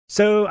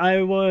So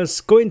I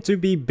was going to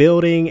be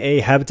building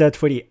a habitat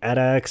for the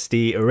Addax,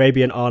 the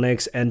Arabian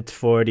Onyx, and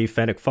for the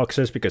Fennec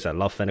Foxes, because I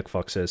love Fennec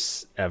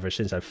Foxes ever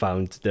since I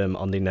found them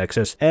on the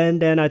Nexus. And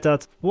then I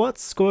thought,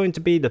 what's going to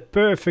be the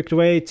perfect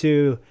way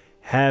to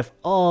have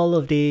all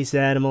of these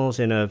animals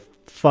in a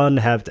fun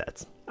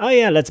habitat? Oh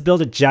yeah, let's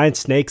build a giant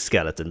snake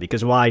skeleton,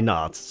 because why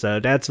not?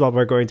 So that's what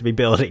we're going to be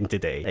building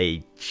today.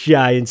 A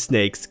giant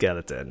snake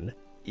skeleton.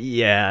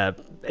 Yeah,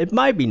 it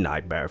might be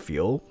nightmare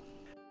fuel.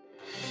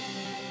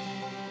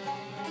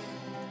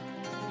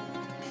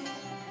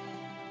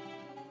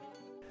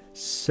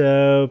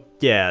 So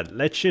yeah,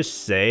 let's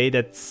just say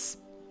that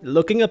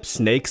looking up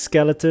snake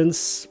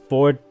skeletons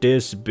for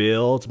this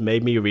build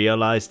made me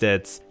realize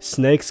that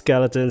snake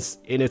skeletons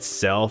in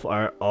itself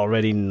are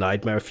already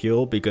nightmare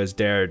fuel because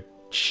their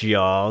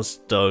jaws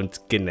don't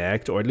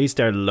connect, or at least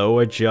their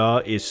lower jaw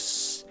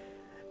is...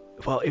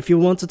 Well, if you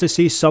wanted to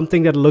see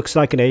something that looks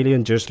like an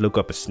alien, just look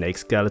up a snake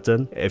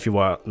skeleton. If you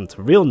want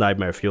real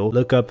nightmare fuel,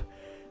 look up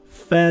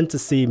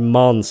fantasy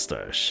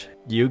monsters.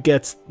 You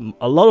get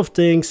a lot of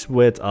things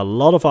with a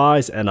lot of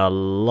eyes and a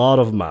lot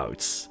of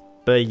mouths.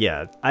 But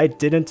yeah, I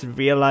didn't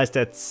realize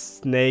that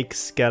snake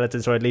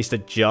skeletons, or at least the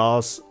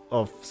jaws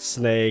of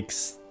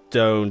snakes,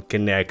 don't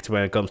connect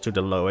when it comes to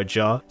the lower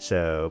jaw.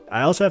 So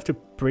I also have to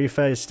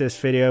preface this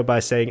video by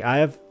saying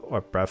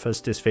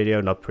preface this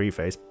video,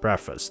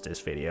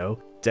 this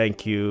video.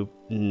 Thank you,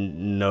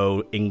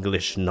 no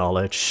English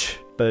knowledge.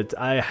 But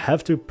I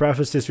have to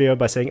preface this video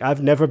by saying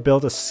I've never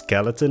built a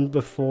skeleton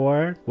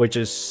before, which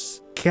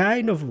is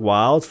kind of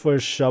wild for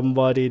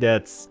somebody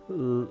that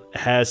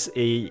has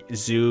a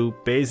zoo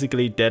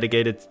basically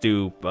dedicated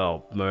to,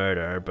 well,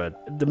 murder.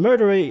 But the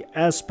murdery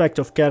aspect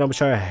of Kayan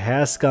al-Bashar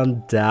has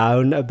gone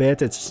down a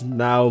bit. It's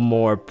now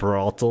more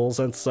brothels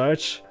and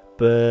such.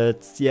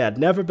 But yeah,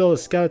 never built a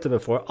skeleton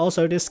before.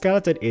 Also, this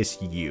skeleton is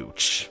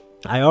huge.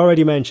 I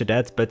already mentioned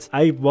that, but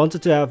I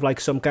wanted to have like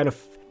some kind of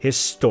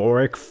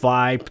historic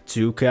vibe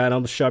to Kayan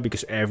al-Bashar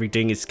because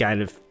everything is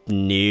kind of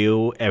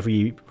new.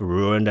 Every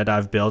ruin that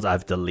I've built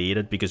I've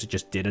deleted because it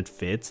just didn't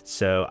fit.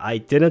 So I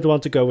didn't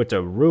want to go with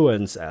the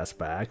ruins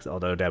aspect,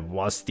 although that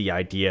was the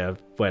idea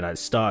when I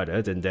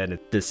started, and then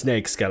the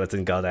snake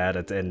skeleton got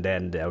added and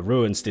then the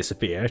ruins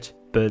disappeared.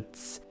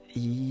 But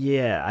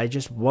yeah, I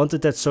just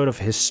wanted that sort of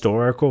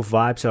historical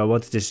vibe, so I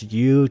wanted this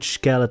huge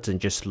skeleton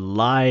just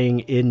lying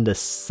in the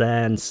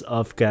sands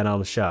of Kayan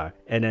al-Bashar.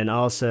 And then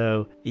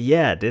also,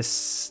 yeah, this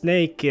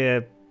snake,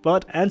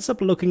 but ends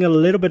up looking a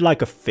little bit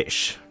like a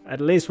fish. At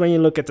least when you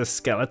look at the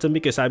skeleton,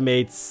 because I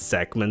made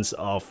segments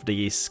of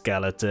the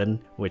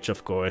skeleton, which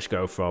of course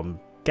go from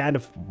kind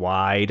of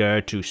wider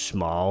to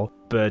small.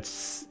 But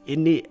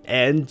in the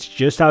end,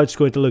 just how it's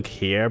going to look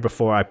here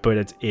before I put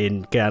it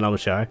in Kayan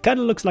al-Bashar, kind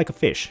of looks like a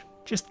fish.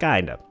 Just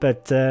kinda.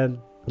 But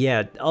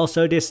yeah,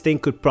 also this thing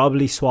could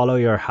probably swallow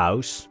your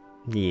house.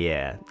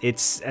 Yeah,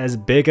 it's as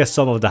big as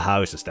some of the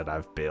houses that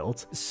I've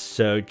built.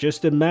 So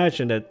just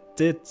imagine that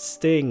this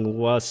thing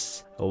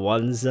was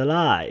once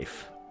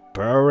alive,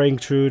 burrowing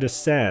through the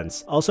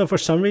sands. Also, for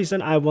some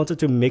reason, I wanted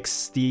to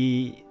mix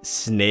the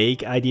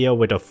snake idea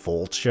with a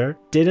vulture.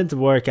 Didn't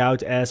work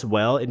out as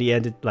well. In the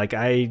end,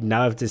 I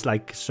now have this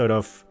sort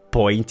of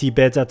pointy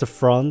bit at the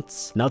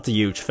front. Not the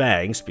huge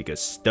fangs,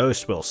 because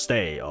those will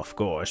stay, of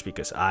course,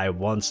 because I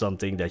want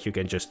something that you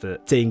can just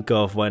think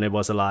of when it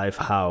was alive,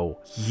 how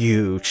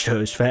huge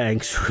those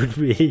fangs would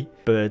be.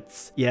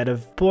 But yeah, the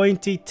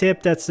pointy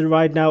tip that's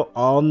right now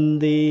on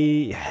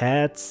the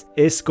head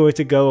is going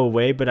to go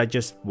away, but I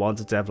just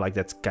wanted to have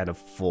that kind of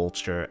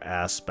vulture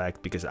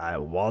aspect because I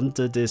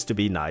wanted this to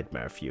be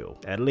nightmare fuel.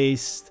 At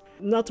least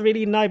not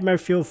really nightmare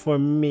fuel for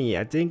me.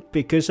 I think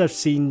because I've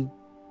seen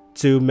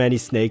too many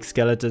snake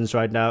skeletons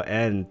right now,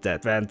 and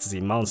that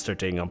fantasy monster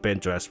thing on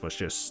Pinterest was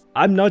just...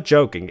 I'm not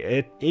joking,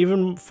 it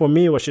even for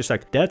me was just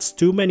that's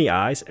too many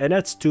eyes and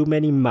that's too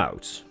many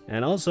mouths.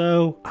 And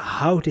also,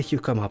 how did you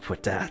come up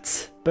with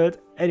that?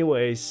 But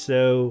anyway,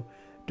 so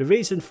the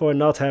reason for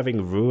not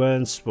having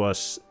ruins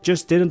was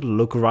just didn't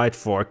look right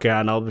for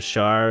Kayan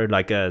al-Bashar,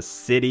 like a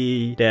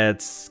city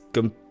that's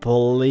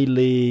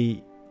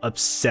completely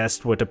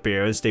obsessed with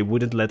appearance. They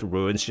wouldn't let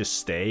ruins just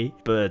stay,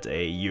 but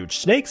a huge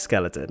snake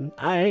skeleton.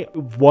 I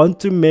want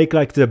to make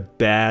the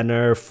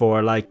banner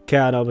for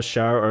Kayan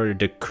al-Bashar, or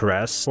the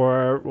crest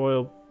for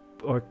Royal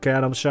or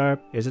Kayan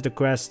al-Bashar. Is it the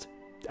crest?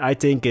 I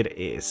think it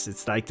is.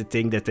 It's the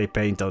thing that they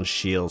paint on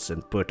shields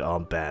and put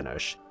on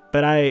banners.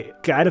 But I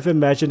kind of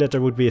imagine that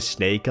there would be a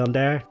snake on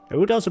there. It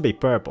would also be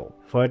purple.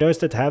 For those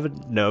that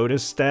haven't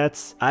noticed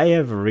that, I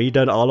have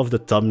redone all of the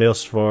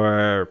thumbnails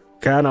for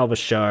Kayan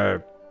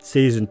al-Bashar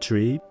Season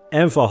 3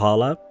 and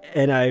Valhalla,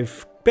 and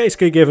I've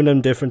basically given them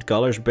different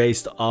colors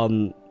based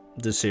on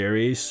the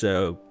series.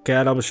 So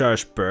Kayan al-Bashar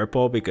is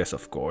purple because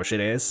of course it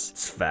is.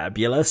 It's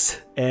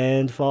fabulous.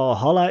 And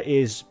Valhalla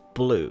is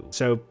blue.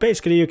 So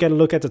basically you can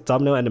look at the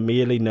thumbnail and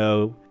immediately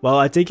know, well,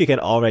 I think you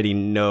can already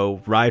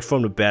know right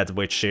from the bat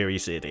which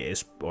series it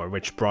is or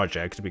which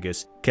project,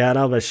 because Kayan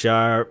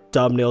al-Bashar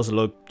thumbnails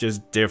look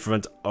just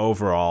different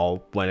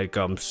overall when it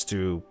comes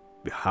to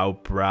how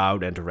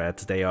brown and red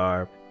they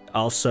are.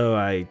 Also,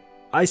 I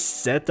I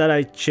said that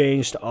I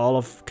changed all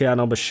of Kayan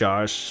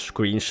al-Bashar's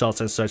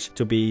screenshots and such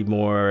to be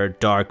more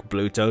dark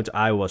blue toned.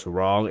 I was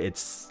wrong,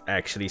 it's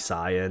actually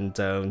cyan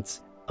toned.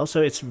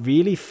 Also, it's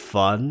really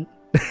fun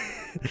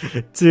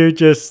to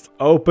just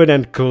open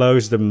and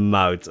close the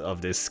mouth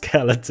of this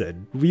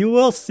skeleton. You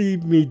will see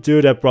me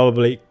do that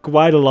probably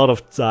quite a lot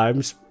of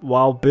times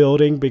while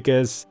building,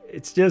 because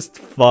it's just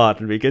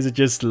fun, because it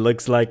just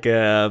looks like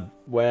a,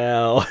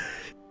 well,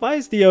 why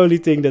is the only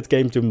thing that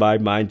came to my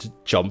mind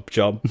Jump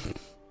Jump?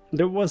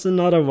 There was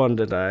another one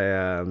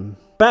that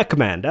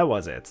Pac-Man, that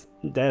was it.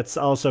 That's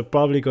also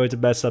probably going to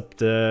mess up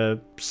the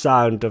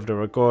sound of the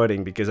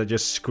recording because I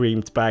just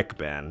screamed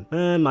Pac-Man.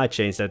 Might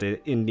change that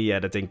in the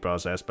editing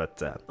process,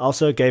 but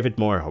also gave it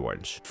more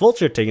horns.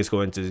 Vulture thing is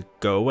going to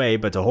go away,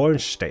 but the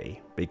horns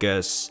stay.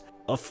 Because,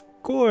 of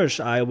course,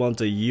 I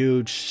want a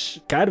huge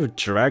kind of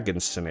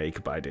dragon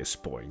snake by this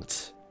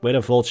point. With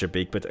a vulture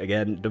beak, but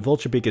again, the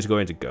vulture beak is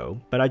going to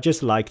go. But I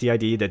just like the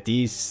idea that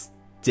these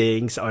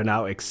things are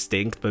now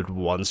extinct, but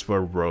once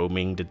were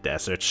roaming the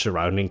desert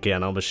surrounding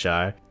Kayan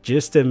al-Bashar.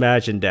 Just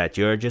imagine that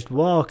you're just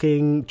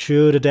walking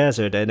through the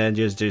desert and then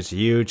just this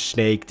huge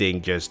snake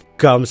thing just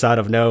comes out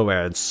of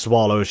nowhere and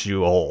swallows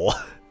you whole.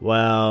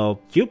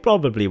 Well, you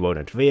probably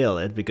won't feel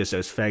it because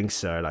those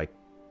fangs are like,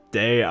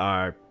 they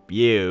are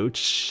huge,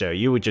 so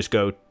you would just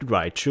go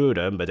right through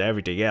them, but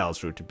everything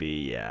else would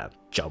be,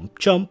 jump,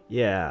 jump.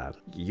 Yeah,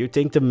 you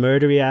think the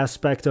murdery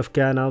aspect of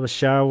Kayan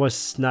al-Bashar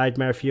was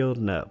nightmare fuel?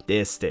 No,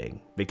 this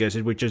thing, because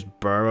it would just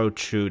burrow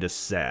through the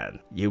sand.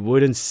 You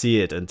wouldn't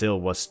see it until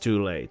it was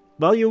too late.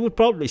 Well, you would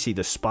probably see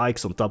the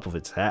spikes on top of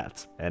its head,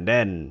 and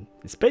then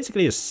it's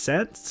basically a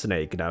sand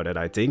snake now that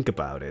I think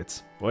about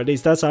it. Or at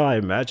least that's how I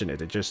imagine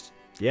it. It just,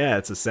 yeah,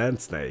 it's a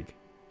sand snake.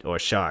 Or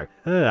shark.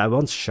 I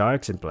want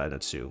sharks in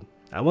Planet Zoo.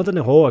 I want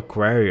a whole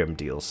aquarium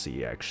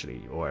DLC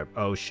actually, or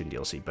ocean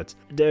DLC, but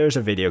there's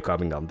a video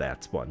coming on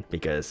that one,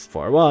 because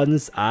for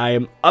once,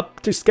 I'm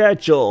up to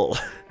schedule.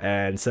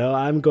 And so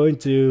I'm going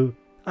to,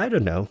 I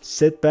don't know,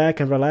 sit back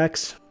and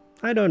relax.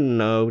 I don't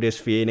know this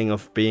feeling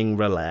of being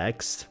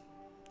relaxed.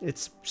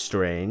 It's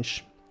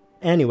strange.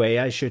 Anyway,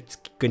 I should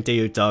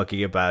continue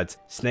talking about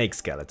Snake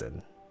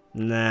Skeleton.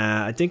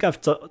 Nah, I think I've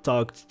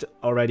talked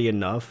already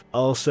enough.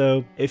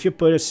 Also, if you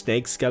put a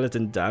snake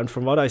skeleton down,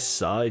 from what I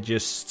saw, it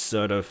just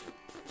sort of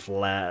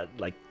flat,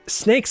 like,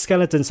 snake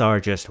skeletons are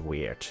just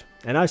weird.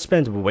 And I've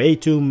spent way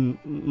too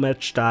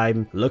much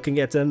time looking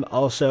at them.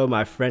 Also,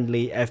 my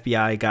friendly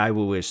FBI guy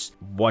who is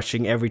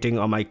watching everything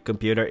on my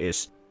computer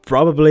is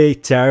probably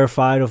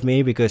terrified of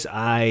me, because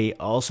I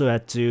also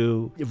had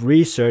to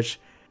research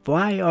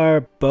why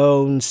are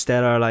bones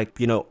that are like,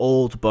 you know,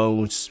 old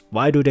bones,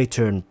 why do they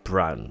turn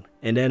brown?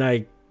 And then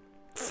I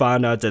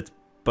found out that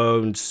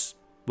bones,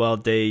 well,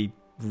 they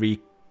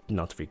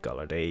not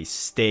recolor, they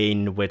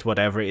stain with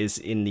whatever is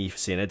in the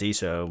vicinity.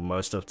 So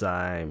most of the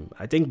time,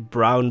 I think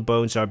brown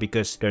bones are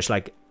because there's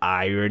like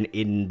iron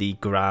in the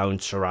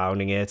ground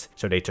surrounding it.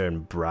 So they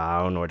turn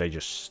brown, or they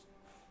just,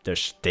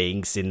 there's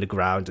things in the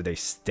ground and they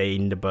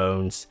stain the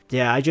bones.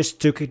 Yeah, I just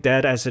took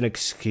that as an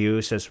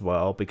excuse as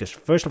well, because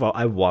first of all,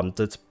 I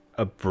wanted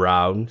a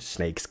brown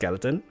snake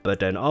skeleton, but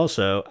then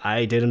also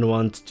I didn't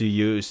want to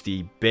use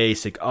the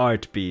basic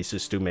art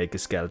pieces to make a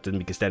skeleton,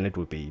 because then it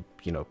would be,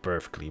 you know,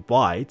 perfectly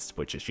white,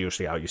 which is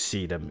usually how you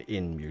see them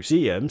in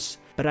museums.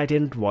 But I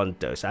didn't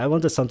want those. I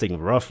wanted something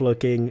rough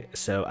looking,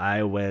 so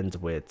I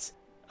went with,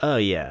 oh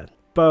yeah,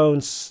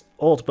 bones,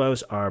 old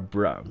bones are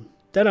brown.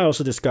 Then I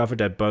also discovered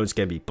that bones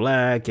can be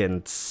black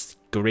and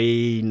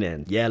green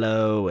and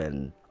yellow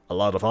and a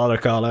lot of other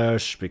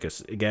colors,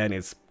 because again,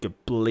 it's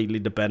completely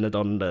dependent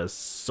on the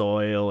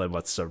soil and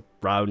what's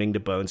surrounding the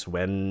bones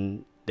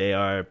when they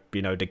are,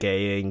 you know,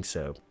 decaying.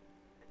 So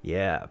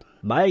yeah,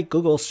 my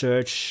Google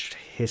search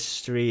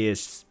history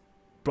is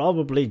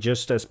probably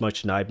just as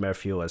much nightmare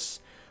fuel as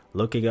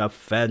looking up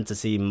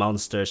fantasy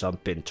monsters on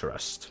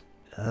Pinterest.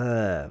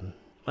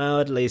 Well,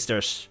 at least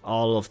there's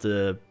all of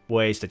the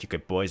ways that you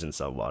could poison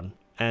someone,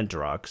 and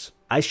drugs.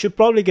 I should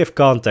probably give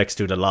context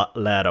to the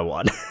latter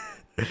one.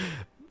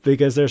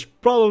 Because there's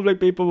probably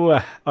people who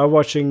are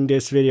watching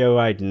this video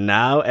right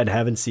now and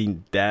haven't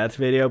seen that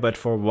video. But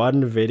for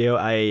one video,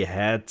 I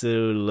had to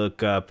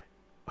look up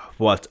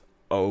what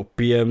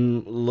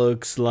opium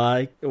looks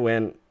like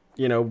when,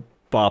 you know,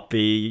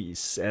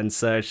 poppies and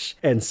such.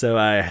 And so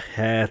I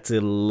had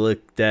to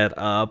look that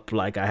up.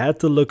 Like, I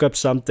had to look up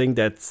something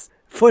that's,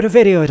 for the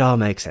video, it all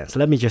makes sense.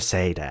 Let me just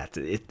say that.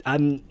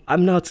 I'm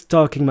not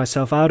talking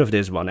myself out of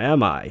this one,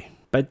 am I?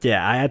 But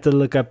yeah, I had to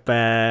look up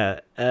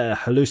a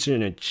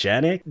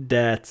hallucinogenic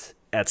that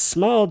at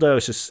small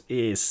doses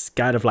is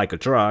kind of like a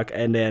drug,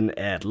 and then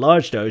at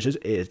large doses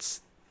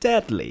it's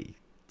deadly.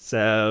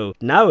 So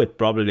now it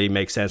probably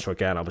makes sense for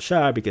Kayan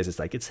al-Bashar, because it's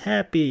like, it's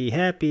happy,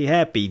 happy,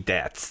 happy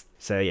death.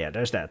 So yeah,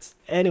 there's that.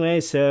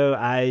 Anyway, so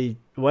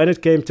when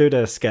it came to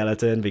the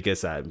skeleton,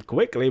 because I'm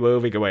quickly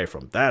moving away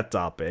from that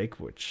topic,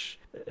 which...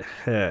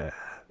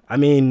 I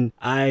mean,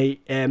 I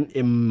am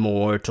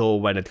immortal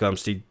when it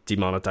comes to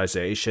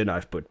demonetization.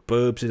 I've put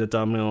boobs in the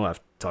thumbnail, I've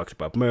talked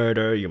about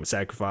murder, human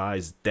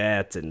sacrifice,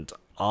 death, and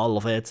all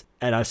of it,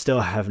 and I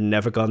still have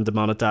never gotten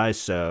demonetized,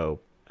 so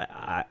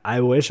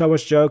I wish I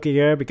was joking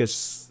here,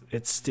 because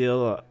it's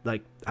still,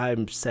 like,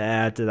 I'm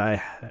sad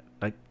that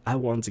I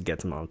want to get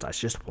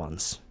demonetized just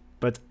once.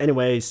 But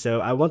anyway,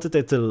 so I wanted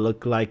it to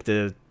look like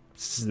the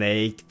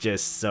snake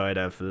just sort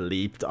of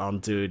leaped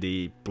onto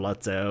the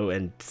plateau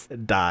and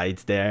died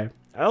there.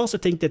 I also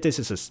think that this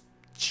is a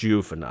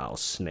juvenile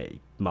snake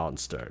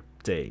monster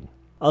thing.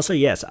 Also,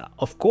 yes,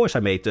 of course I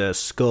made the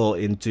skull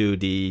into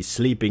the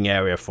sleeping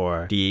area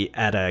for the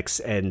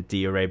Addax and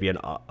the Arabian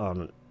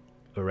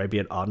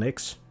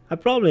Onyx. I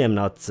probably am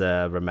not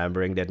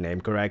remembering that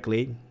name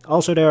correctly.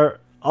 Also,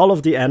 all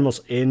of the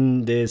animals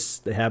in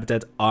this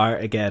habitat are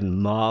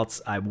again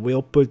mods. I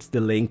will put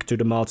the link to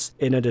the mods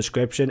in the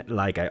description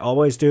like I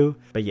always do.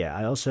 But yeah,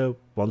 I also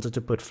wanted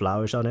to put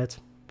flowers on it.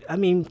 I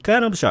mean,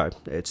 Kayan al-Bashar,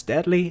 it's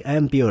deadly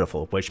and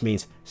beautiful, which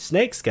means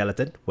snake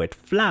skeleton with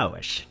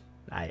flowers.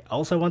 I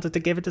also wanted to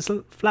give it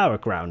a flower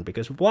crown,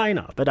 because why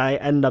not? But I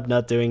end up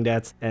not doing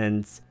that,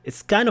 and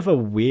it's kind of a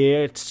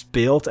weird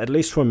build, at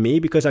least for me,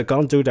 because I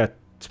can't do that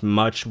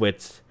much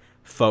with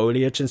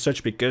foliage and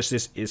such, because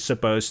this is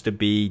supposed to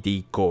be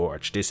the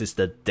gorge. This is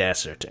the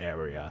desert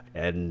area,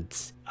 and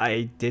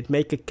I did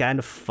make a kind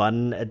of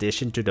fun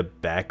addition to the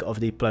back of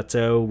the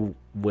plateau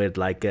with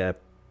like a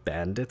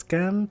bandit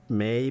camp,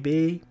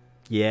 maybe?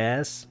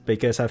 Yes,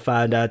 because I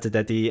found out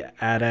that the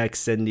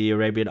Addax and the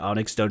Arabian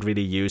Oryx don't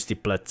really use the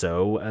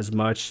plateau as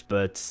much,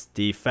 but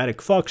the Fennec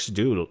Fox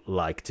do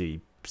like to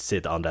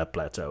sit on that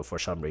plateau for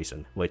some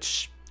reason,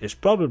 which is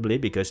probably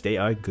because they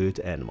are good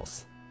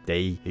animals.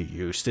 They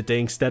use the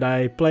things that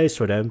I place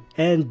for them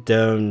and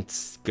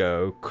don't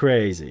go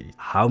crazy.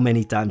 How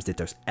many times did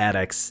those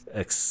Addax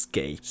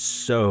escape?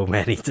 So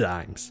many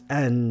times.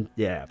 And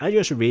yeah, I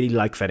just really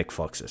like Fennec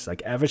Foxes.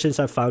 Like, ever since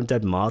I found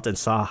that mod and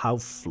saw how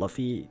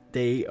fluffy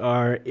they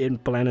are in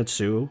Planet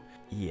Zoo,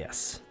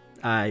 yes,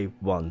 I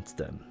want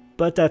them.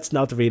 But that's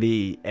not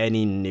really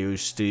any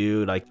news to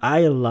you. Like,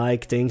 I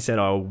like things that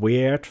are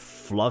weird,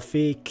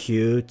 fluffy,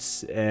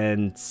 cute,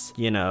 and,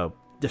 you know,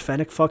 the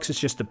Fennec Fox is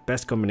just the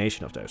best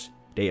combination of those.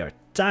 They are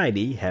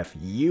tiny, have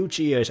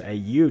huge ears and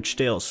huge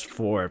tails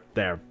for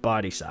their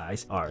body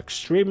size, are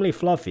extremely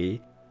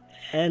fluffy,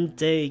 and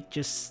they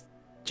just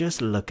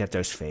look at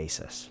those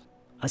faces.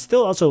 I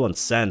still also want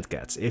sand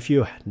cats. If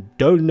you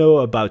don't know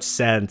about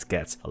sand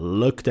cats,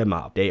 look them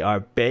up. They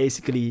are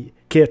basically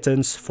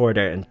kittens for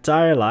their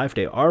entire life.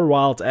 They are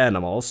wild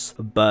animals,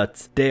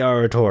 but they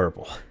are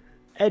adorable.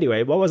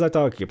 Anyway, what was I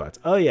talking about?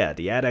 Oh yeah,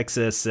 the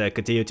Addaxes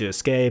continue to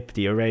escape.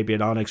 The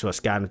Arabian Onyx was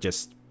kind of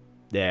just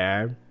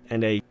there.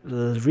 And they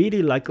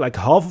really like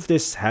half of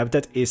this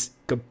habitat is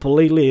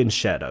completely in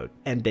shadow.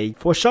 And they,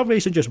 for some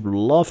reason, just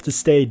love to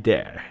stay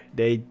there.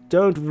 They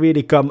don't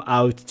really come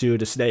out to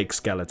the snake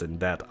skeleton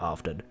that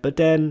often. But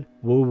then,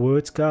 who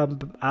would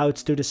come out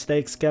to the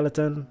snake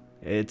skeleton?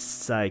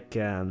 It's like,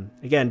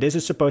 again, this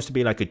is supposed to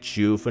be like a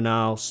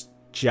juvenile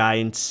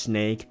giant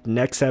snake.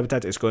 Next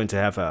habitat is going to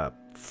have a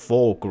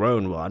full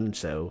grown one,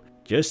 so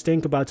just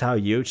think about how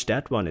huge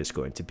that one is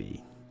going to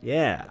be.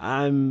 Yeah,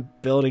 I'm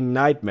building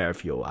nightmare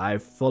fuel, I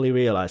fully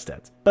realize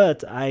that.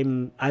 But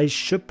I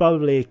should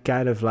probably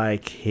kind of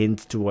like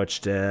hint towards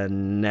the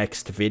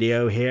next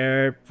video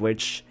here,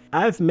 which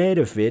I've made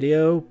a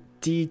video.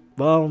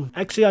 Well,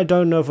 actually I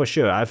don't know for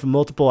sure. I have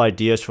multiple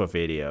ideas for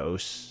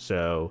videos,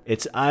 so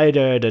it's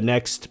either the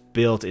next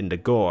build in the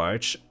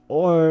gorge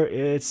or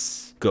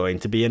it's going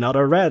to be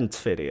another rant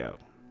video.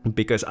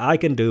 Because I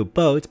can do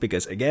both,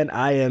 because again,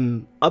 I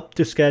am up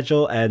to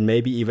schedule and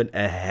maybe even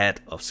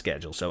ahead of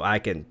schedule. So I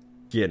can,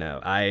 you know,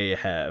 I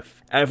have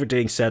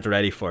everything set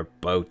ready for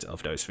both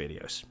of those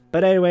videos.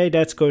 But anyway,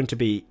 that's going to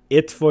be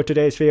it for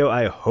today's video.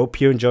 I hope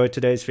you enjoyed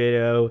today's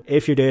video.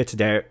 If you did,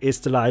 there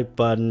is the like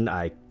button.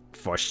 I,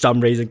 for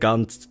some reason,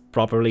 can't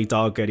properly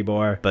talk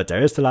anymore, but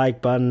there is the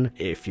like button.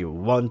 If you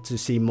want to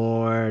see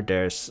more,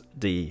 there's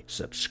the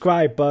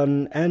subscribe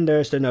button and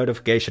there's the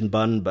notification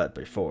button. But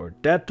before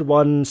that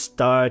one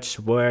starts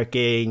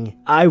working,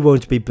 I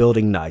won't be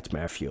building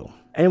nightmare fuel.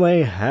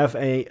 Anyway, have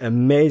an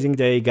amazing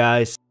day,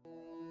 guys.